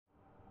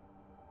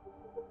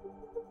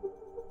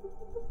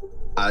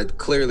I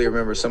clearly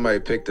remember somebody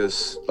picked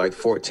us like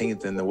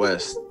 14th in the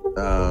West.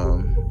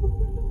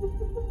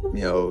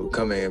 You know,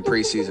 coming in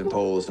preseason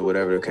polls or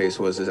whatever the case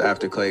was,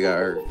 after Clay got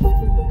hurt.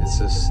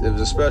 It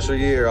was a special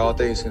year, all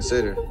things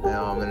considered.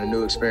 And a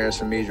new experience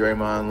for me,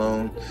 Draymond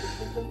Loon.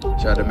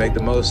 Tried to make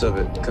the most of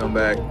it. Come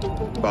back,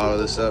 bottle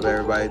this up,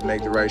 everybody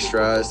make the right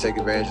strides, take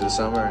advantage of the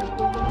summer.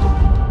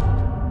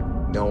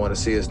 And you don't want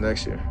to see us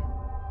next year.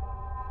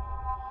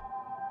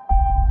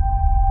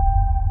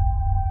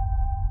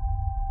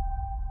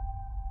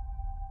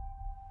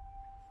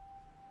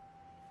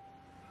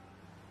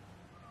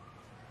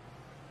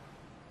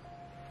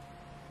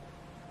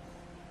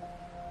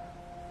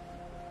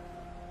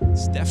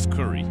 Steph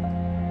Curry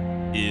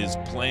is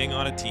playing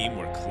on a team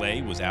where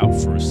Clay was out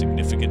for a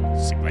significant,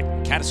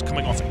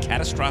 coming off a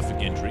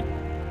catastrophic injury.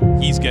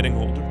 He's getting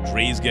older.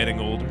 Dre's getting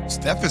older.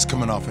 Steph is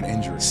coming off an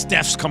injury.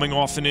 Steph's coming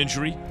off an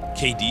injury.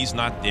 KD's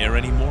not there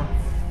anymore,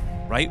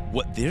 right?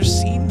 What there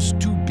seems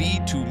to be,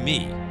 to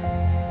me,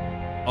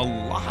 a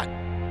lot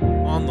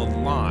on the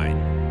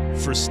line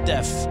for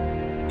Steph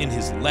in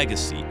his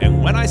legacy.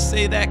 And when I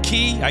say that,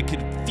 Key, I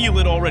could feel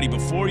it already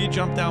before you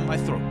jump down my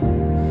throat.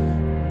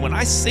 When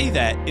I say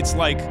that, it's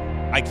like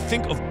I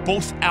think of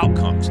both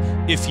outcomes.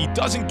 If he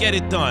doesn't get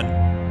it done,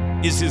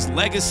 is his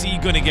legacy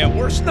going to get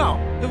worse? No,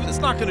 it's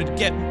not going to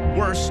get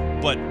worse,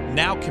 but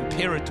now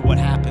compare it to what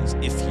happens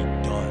if he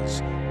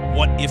does.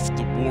 What if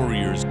the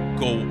Warriors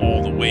go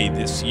all the way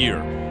this year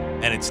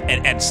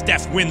and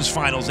Steph wins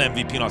Finals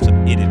MVP and all that?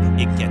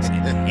 It gets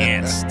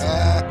enhanced.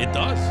 It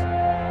does.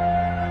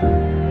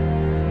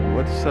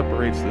 What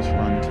separates this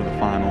run to the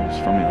finals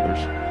from the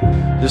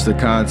others? Just the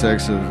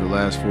context of the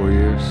last 4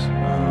 years,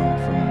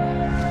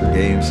 from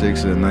Game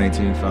 6 of the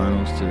 19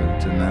 finals to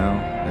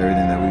now.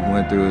 Everything that we've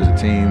went through as a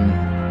team,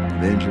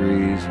 with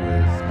injuries,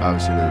 with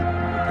obviously the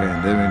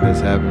pandemic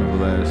that's happened over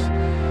the last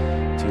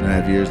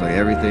 2.5 years, like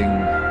everything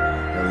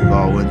that we've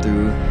all went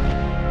through,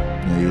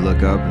 you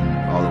look up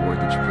and all the work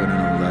that you put in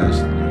over the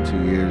last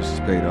 2 years has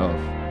paid off.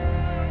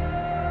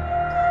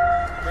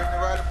 Bring the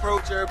right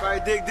approach, everybody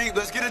dig deep.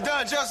 Let's get it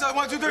done. Justin,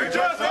 1, 2, 3.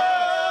 Justin!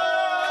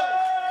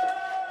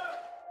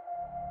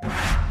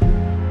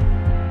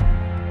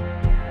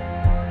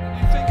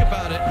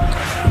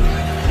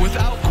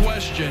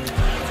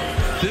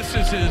 This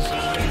is his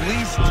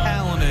least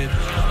talented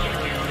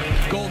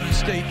Golden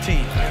State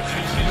team.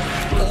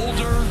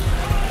 Older,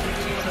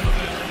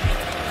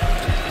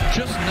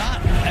 just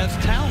not as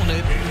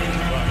talented.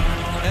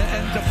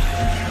 And to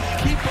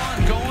keep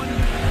on going,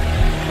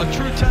 a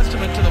true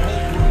testament to the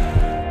whole group.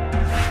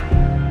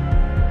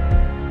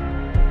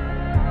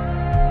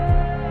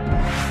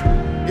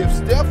 If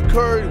Steph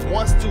Curry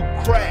wants to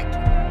crack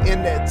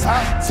in that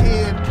top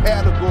 10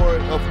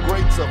 category of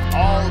greats of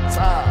all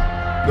time,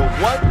 the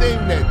one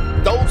thing that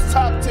those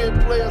top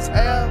 10 players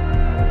have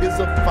is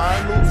a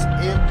Finals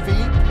MVP.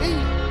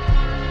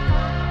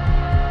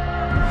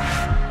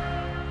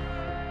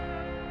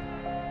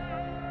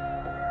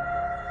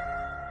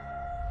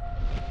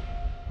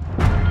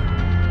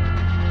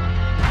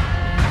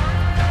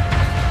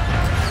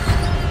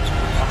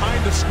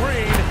 Behind the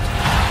screen,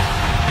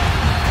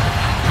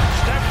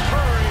 Steph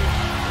Curry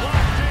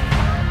locked in.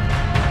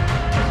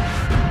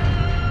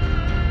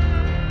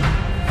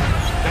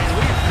 They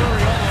leave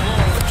Curry all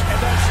alone, and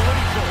that's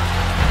lethal.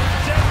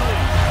 Deadly.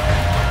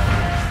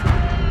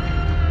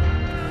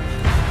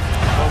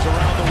 Goes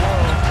around the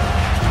world.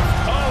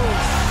 Oh,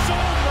 so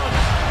much.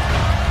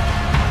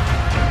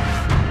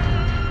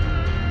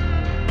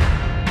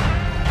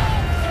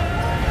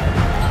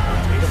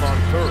 Tatum on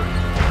third.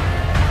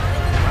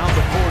 Around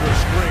the quarter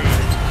screen.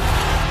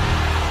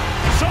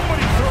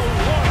 Somebody throw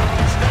water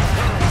on Steph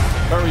Curry.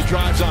 Curry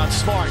drives on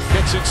Smart,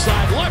 gets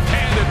inside,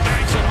 left-handed,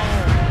 banks it home.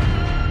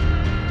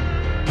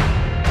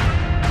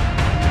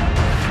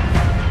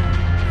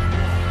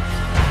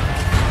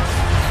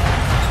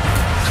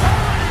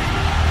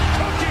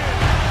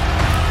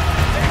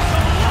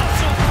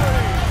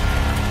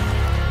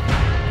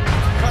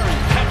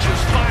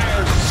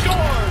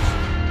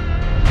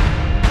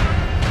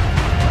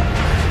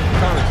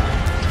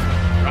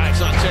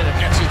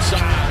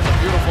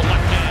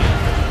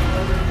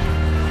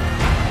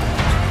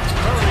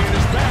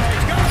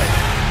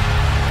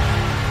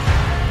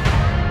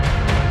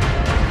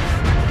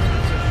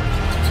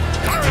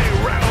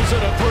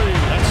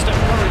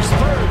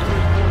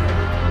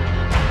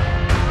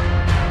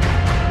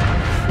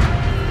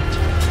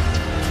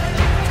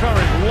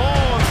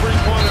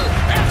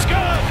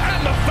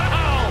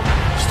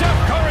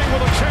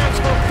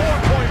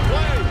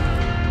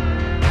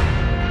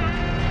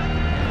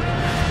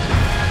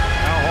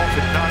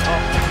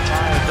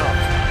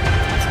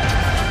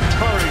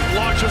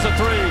 Launches a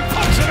three,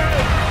 puts it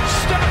in.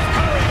 Steph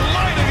Curry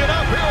lighting it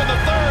up here in the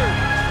third.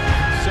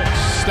 6,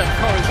 Steph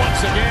Curry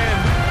once again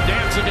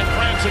dancing and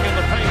prancing in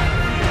the paint.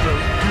 He's a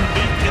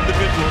unique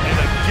individual and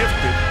a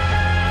gifted,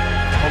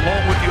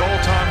 along with the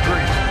all-time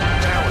great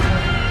talent.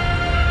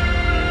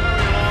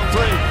 Curry long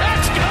three,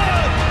 that's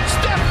good.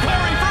 Steph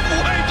Curry from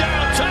way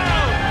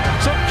downtown.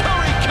 Some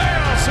Curry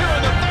chaos here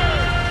in the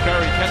third.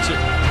 Curry gets it,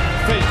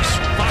 fake.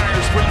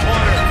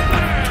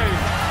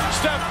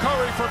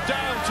 from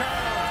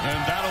downtown. And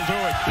that'll do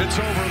it. It's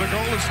over. The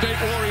Golden State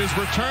Warriors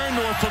return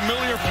to a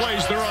familiar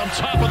place. They're on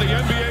top of the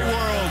NBA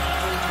world.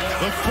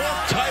 The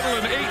 4th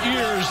title in 8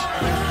 years.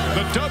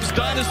 The Dubs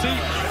dynasty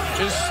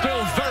is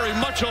still very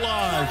much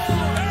alive.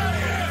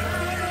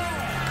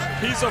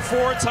 He's a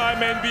 4-time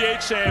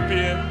NBA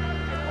champion,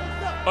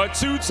 a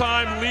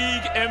 2-time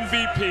league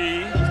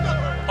MVP,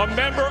 a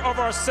member of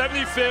our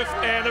 75th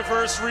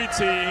anniversary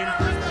team,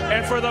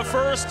 and for the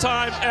first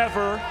time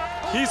ever,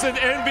 he's an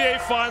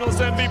NBA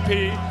Finals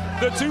MVP.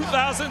 The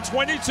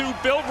 2022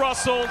 Bill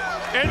Russell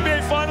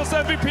NBA Finals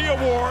MVP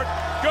award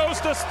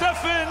goes to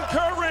Stephen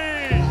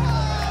Curry.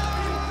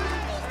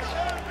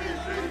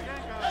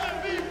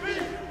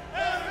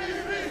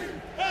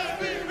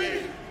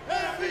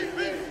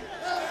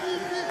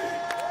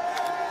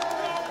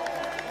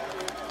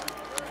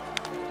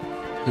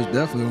 It was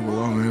definitely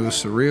overwhelming. It was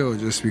surreal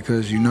just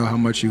because you know how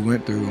much you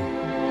went through,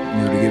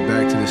 to get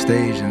back to the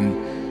stage.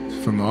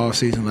 And from the off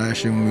season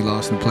last year when we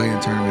lost in the play-in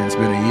tournament, it's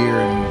been a year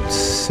and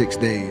 6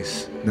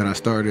 days that I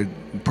started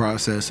the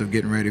process of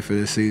getting ready for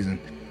this season.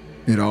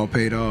 It all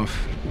paid off.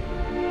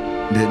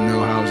 Didn't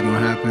know how it was going to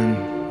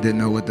happen. Didn't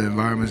know what the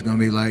environment was going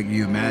to be like.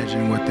 You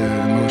imagine what the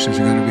emotions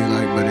are going to be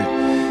like, but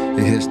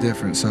it hits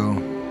different. So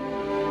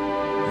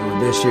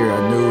this year,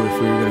 I knew if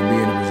we were going to be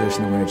in a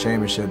position to win a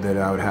championship that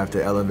I would have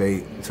to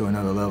elevate to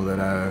another level that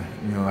I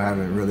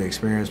haven't really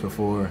experienced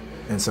before.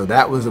 And so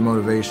that was the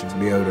motivation, to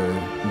be able to,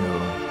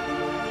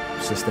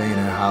 sustain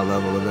a high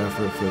level of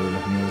effort for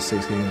the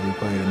 6 games we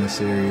played in this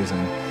series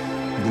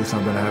and do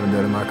something I haven't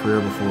done in my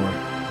career before.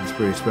 It's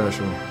pretty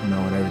special,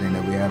 knowing everything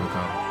that we have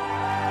accomplished.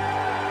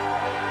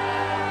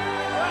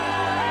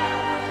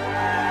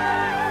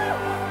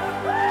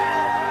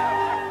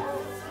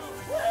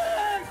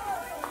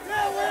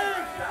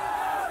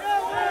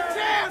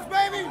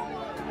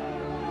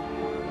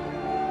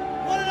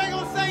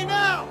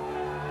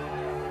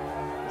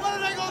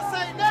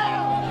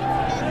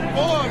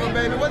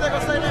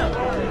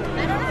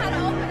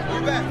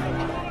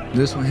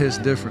 This one hits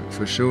different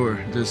for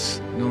sure.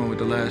 Just knowing what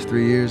the last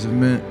 3 years have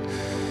meant,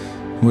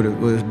 what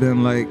it's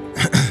been like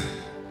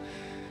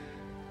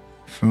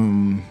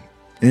from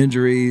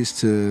injuries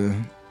to,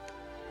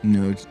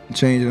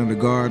 changing of the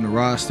guard and the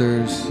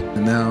rosters,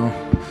 and now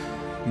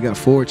you got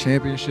 4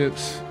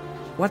 championships.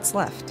 What's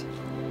left?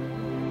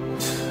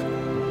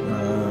 I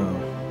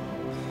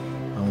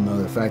don't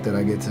know, the fact that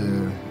I get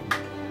to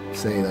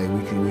say like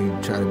we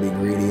try to be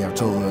greedy. I've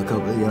told a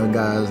couple of young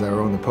guys that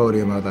were on the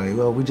podium, I was like,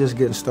 well, we're just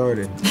getting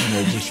started.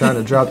 Just trying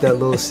to drop that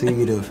little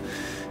seed of,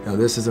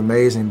 this is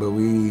amazing, but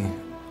we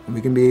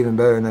can be even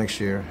better next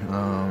year.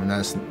 And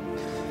that's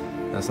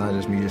not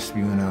just me just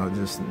spewing out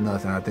just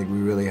nothing. I think we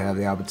really have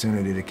the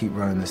opportunity to keep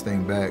running this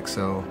thing back.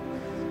 So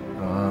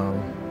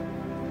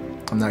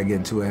I'm not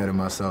getting too ahead of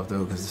myself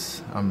though,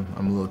 because I'm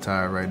a little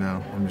tired right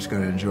now. I'm just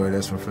gonna enjoy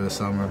this one for the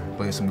summer,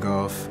 play some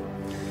golf,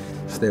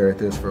 stare at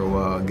this for a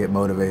while, get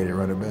motivated, and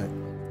run it back.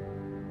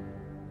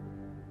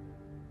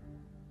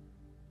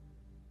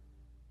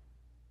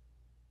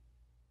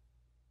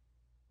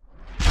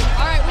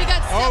 All right, we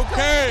got Steph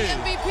Curry, the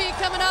MVP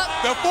coming up.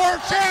 The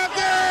 4th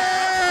champion!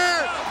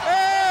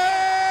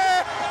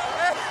 Hey!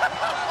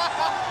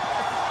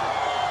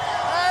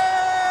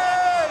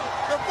 Hey!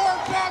 The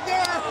 4th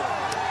champion!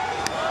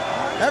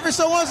 Every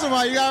so once in a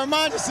while, you gotta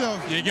remind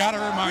yourself. You gotta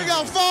remind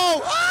yourself. We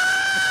got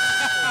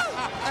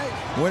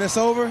 4. When it's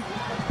over.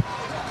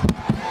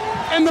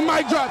 And the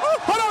mic drop.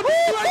 Hold on,